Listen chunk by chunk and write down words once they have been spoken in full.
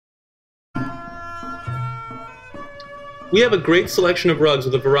We have a great selection of rugs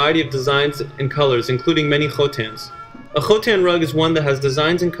with a variety of designs and colors, including many Khotans. A Khotan rug is one that has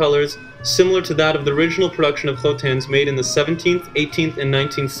designs and colors similar to that of the original production of Khotans made in the 17th, 18th, and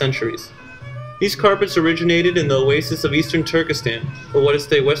 19th centuries. These carpets originated in the Oasis of Eastern Turkestan, or what is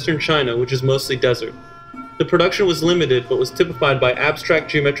today Western China, which is mostly desert. The production was limited, but was typified by abstract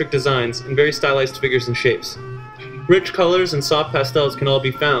geometric designs and very stylized figures and shapes. Rich colors and soft pastels can all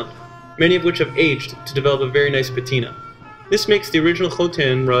be found, many of which have aged to develop a very nice patina. This makes the original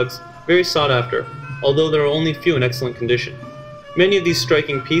Khotan rugs very sought after, although there are only few in excellent condition. Many of these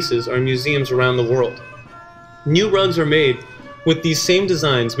striking pieces are in museums around the world. New rugs are made with these same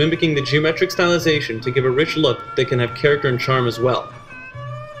designs, mimicking the geometric stylization to give a rich look that can have character and charm as well.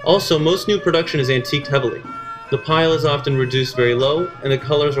 Also, most new production is antiqued heavily. The pile is often reduced very low, and the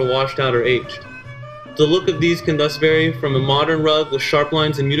colors are washed out or aged. The look of these can thus vary from a modern rug with sharp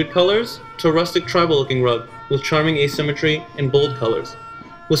lines and muted colors to a rustic tribal-looking rug with charming asymmetry and bold colors.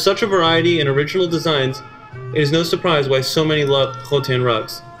 With such a variety and original designs, it is no surprise why so many love Khotan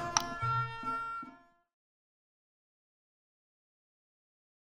rugs.